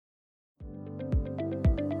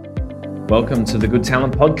Welcome to the Good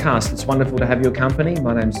Talent Podcast. It's wonderful to have your company.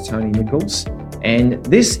 My name's Tony Nichols, and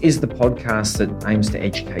this is the podcast that aims to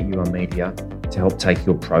educate you on media to help take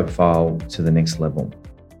your profile to the next level.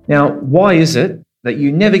 Now, why is it that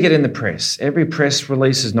you never get in the press? Every press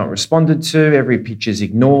release is not responded to, every pitch is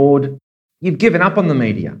ignored. You've given up on the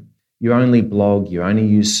media. You only blog, you only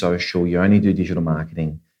use social, you only do digital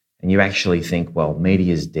marketing, and you actually think, well,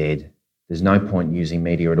 media is dead. There's no point using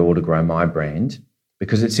media at all to grow my brand,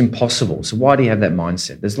 because it's impossible. So why do you have that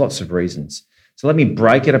mindset? There's lots of reasons. So let me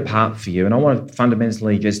break it apart for you. And I want to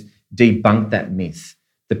fundamentally just debunk that myth.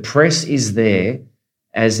 The press is there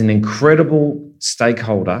as an incredible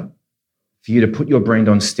stakeholder for you to put your brand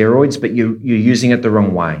on steroids, but you're using it the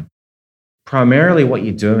wrong way. Primarily what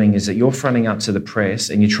you're doing is that you're fronting up to the press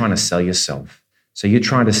and you're trying to sell yourself. So you're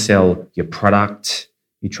trying to sell your product.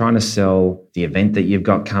 You're trying to sell the event that you've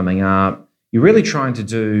got coming up. You're really trying to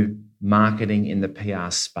do marketing in the PR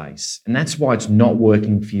space. And that's why it's not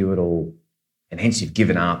working for you at all. And hence you've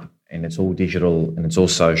given up and it's all digital and it's all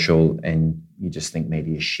social and you just think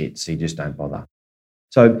media is shit, so you just don't bother.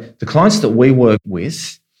 So the clients that we work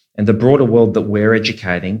with and the broader world that we're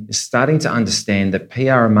educating is starting to understand that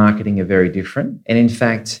PR and marketing are very different. And in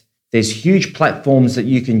fact, there's huge platforms that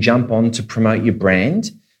you can jump on to promote your brand,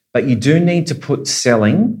 but you do need to put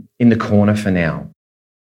selling in the corner for now.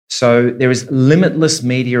 So there is limitless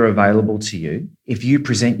media available to you if you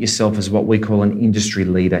present yourself as what we call an industry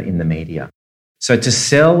leader in the media. So to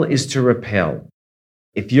sell is to repel.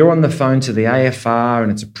 If you're on the phone to the AFR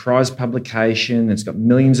and it's a prize publication, it's got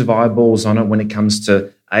millions of eyeballs on it when it comes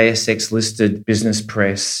to ASX listed business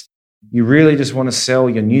press, you really just want to sell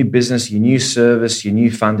your new business, your new service, your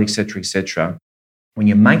new fund, etc., etc. When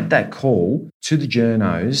you make that call to the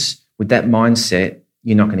journos with that mindset,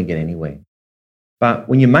 you're not going to get anywhere. But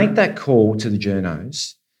when you make that call to the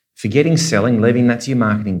journos, forgetting selling, leaving that to your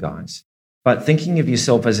marketing guys, but thinking of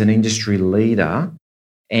yourself as an industry leader,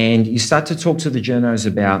 and you start to talk to the journos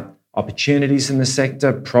about opportunities in the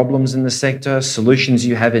sector, problems in the sector, solutions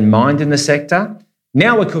you have in mind in the sector,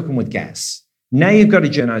 now we're cooking with gas. Now you've got a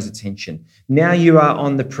journo's attention. Now you are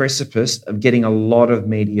on the precipice of getting a lot of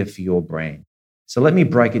media for your brand. So let me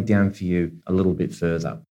break it down for you a little bit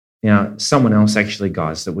further. Now, someone else actually,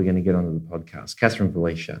 guys, that we're going to get onto the podcast, Catherine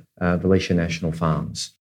Valicia, Valicia National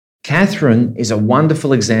Farms. Catherine is a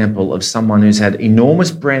wonderful example of someone who's had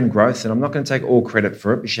enormous brand growth, and I'm not going to take all credit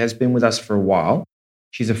for it, but she has been with us for a while.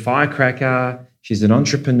 She's a firecracker. She's an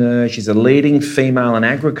entrepreneur. She's a leading female in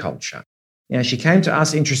agriculture. Now, she came to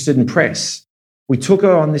us interested in press. We took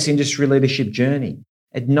her on this industry leadership journey.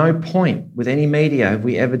 At no point with any media have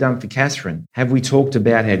we ever done for Catherine have we talked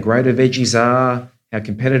about how great her veggies are, how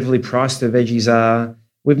competitively priced her veggies are.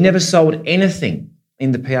 We've never sold anything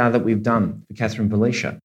in the PR that we've done for Catherine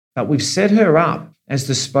Valicia, but we've set her up as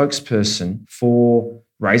the spokesperson for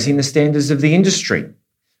raising the standards of the industry,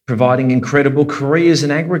 providing incredible careers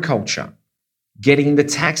in agriculture, getting the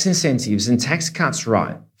tax incentives and tax cuts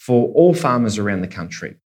right for all farmers around the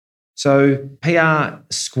country. So PR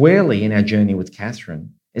squarely in our journey with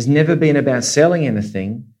Catherine has never been about selling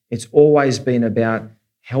anything. It's always been about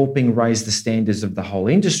helping raise the standards of the whole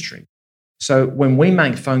industry. So when we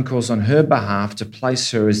make phone calls on her behalf to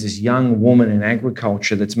place her as this young woman in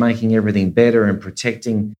agriculture that's making everything better and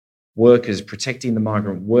protecting workers, protecting the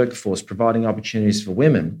migrant workforce, providing opportunities for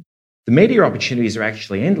women, the media opportunities are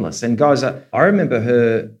actually endless. And guys, I remember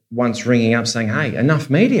her once ringing up saying, hey, enough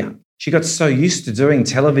media. She got so used to doing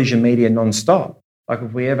television media nonstop. Like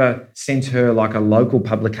if we ever sent her like a local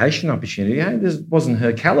publication opportunity, hey, this wasn't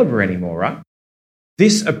her caliber anymore, right?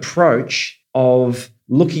 This approach of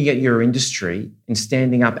looking at your industry and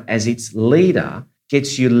standing up as its leader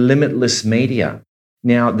gets you limitless media.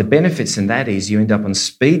 Now, the benefits in that is you end up on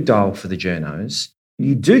speed dial for the journos.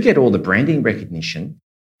 You do get all the branding recognition.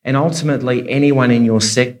 And ultimately, anyone in your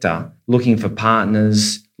sector looking for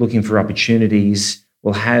partners, looking for opportunities,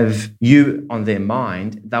 will have you on their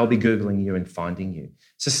mind. They'll be Googling you and finding you.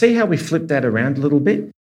 So see how we flip that around a little bit?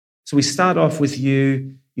 So we start off with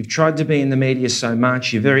you. You've tried to be in the media so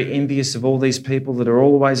much. You're very envious of all these people that are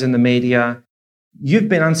always in the media. You've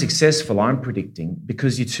been unsuccessful, I'm predicting,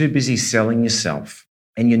 because you're too busy selling yourself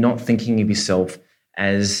and you're not thinking of yourself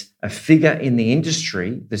as a figure in the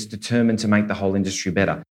industry that's determined to make the whole industry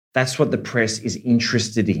better. That's what the press is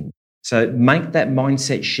interested in. So make that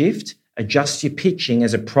mindset shift, adjust your pitching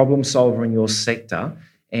as a problem solver in your sector,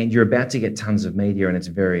 and you're about to get tons of media and it's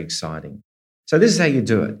very exciting. So this is how you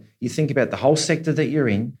do it. You think about the whole sector that you're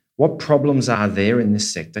in. What problems are there in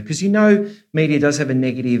this sector? Because you know media does have a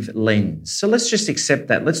negative lens. So let's just accept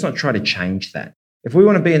that. Let's not try to change that. If we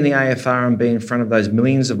want to be in the AFR and be in front of those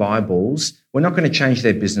millions of eyeballs, we're not going to change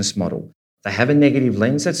their business model. They have a negative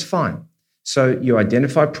lens, that's fine. So you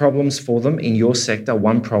identify problems for them in your sector,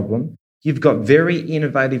 one problem. You've got very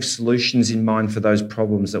innovative solutions in mind for those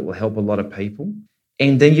problems that will help a lot of people.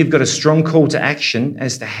 And then you've got a strong call to action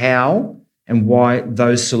as to how and why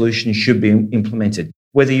those solutions should be implemented,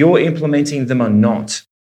 whether you're implementing them or not.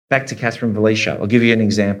 Back to Catherine Valicia, I'll give you an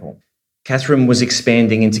example. Catherine was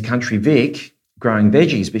expanding into Country Vic, growing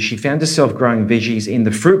veggies, but she found herself growing veggies in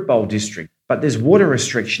the fruit bowl district. But there's water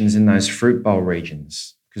restrictions in those fruit bowl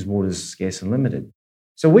regions because water's scarce and limited.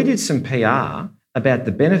 So we did some PR about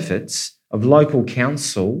the benefits of local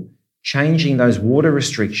council changing those water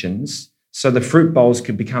restrictions so the fruit bowls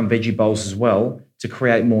could become veggie bowls as well to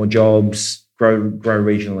create more jobs, grow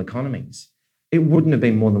regional economies. It wouldn't have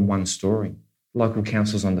been more than one story. Local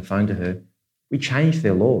council's on the phone to her. We changed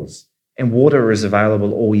their laws and water is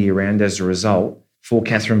available all year round as a result for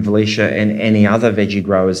Catherine Valicia and any other veggie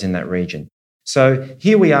growers in that region. So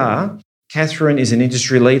here we are. Catherine is an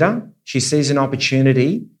industry leader. She sees an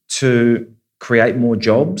opportunity to create more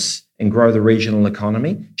jobs and grow the regional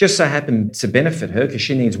economy. Just so happened to benefit her because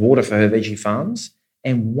she needs water for her veggie farms.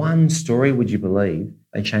 And one story, would you believe,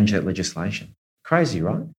 they changed that legislation. Crazy,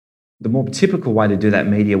 right? The more typical way to do that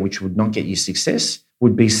media, which would not get you success,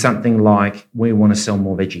 would be something like, we want to sell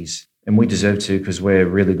more veggies. And we deserve to because we're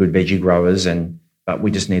really good veggie growers, but we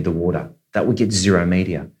just need the water. That would get zero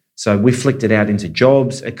media. So we flicked it out into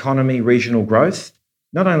jobs, economy, regional growth.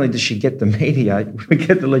 Not only does she get the media, we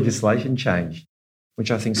get the legislation changed, which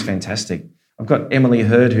I think is fantastic. I've got Emily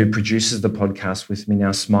Hurd, who produces the podcast with me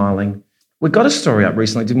now, smiling. We got a story up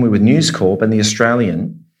recently, didn't we, with News Corp and The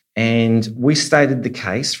Australian, and we stated the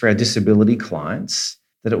case for our disability clients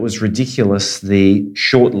that it was ridiculous, the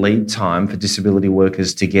short lead time for disability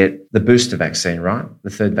workers to get the booster vaccine, right? The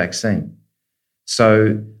third vaccine.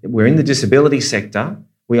 So we're in the disability sector.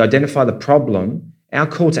 We identify the problem. Our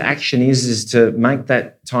call to action is to make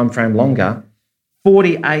that time frame longer.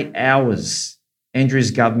 48 hours,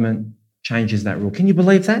 Andrew's government changes that rule. Can you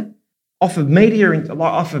believe that? Off of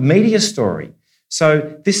media story.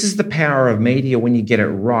 So this is the power of media when you get it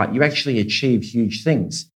right. You actually achieve huge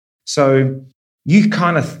things. So you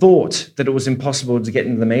kind of thought that it was impossible to get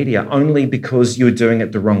into the media only because you were doing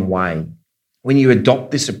it the wrong way. When you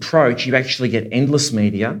adopt this approach, you actually get endless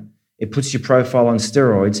media. It puts your profile on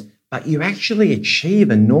steroids, but you actually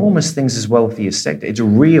achieve enormous things as well for your sector. It's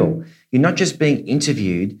real. You're not just being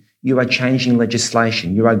interviewed. You are changing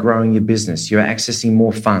legislation. You are growing your business. You are accessing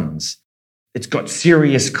more funds. It's got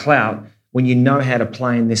serious clout when you know how to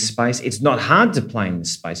play in this space. It's not hard to play in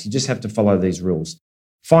this space. You just have to follow these rules.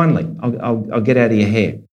 Finally, I'll get out of your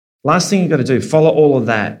hair. Last thing you've got to do, follow all of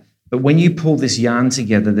that. But when you pull this yarn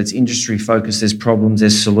together that's industry focused, there's problems,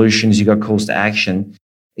 there's solutions, you've got calls to action.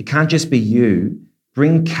 It can't just be you.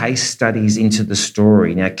 Bring case studies into the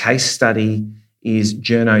story. Now, case study is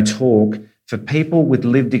journo talk for people with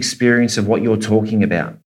lived experience of what you're talking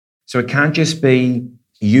about. So it can't just be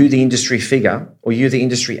you, the industry figure, or you, the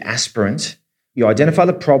industry aspirant. You identify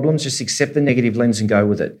the problems, just accept the negative lens and go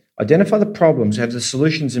with it. Identify the problems, have the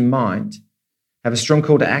solutions in mind, have a strong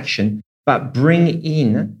call to action, but bring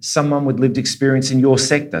in someone with lived experience in your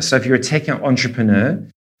sector. So if you're a tech entrepreneur,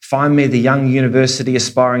 find me the young university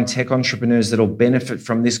aspiring tech entrepreneurs that'll benefit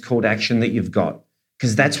from this call to action that you've got,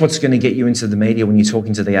 because that's what's going to get you into the media when you're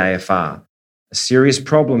talking to the AFR. A serious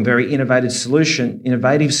problem, very innovative solution.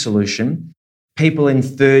 People in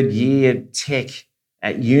third year tech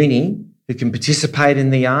at uni who can participate in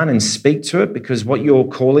the yarn and speak to it because what you're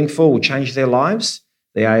calling for will change their lives.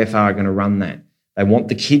 The AFR are going to run that. They want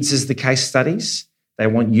the kids as the case studies. They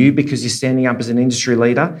want you because you're standing up as an industry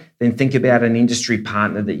leader. Then think about an industry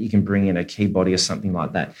partner that you can bring in, a key body or something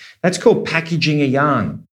like that. That's called packaging a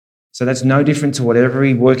yarn. So that's no different to what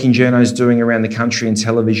every working journo is doing around the country in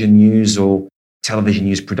television news or television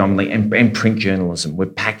news predominantly and print journalism. We're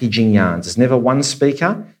packaging yarns. There's never one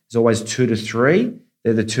speaker. There's always 2 to 3.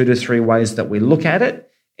 They're the 2 to 3 ways that we look at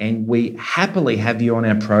it. And we happily have you on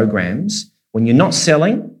our programs when you're not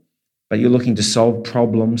selling, but you're looking to solve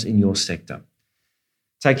problems in your sector.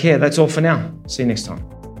 Take care. That's all for now. See you next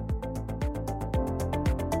time.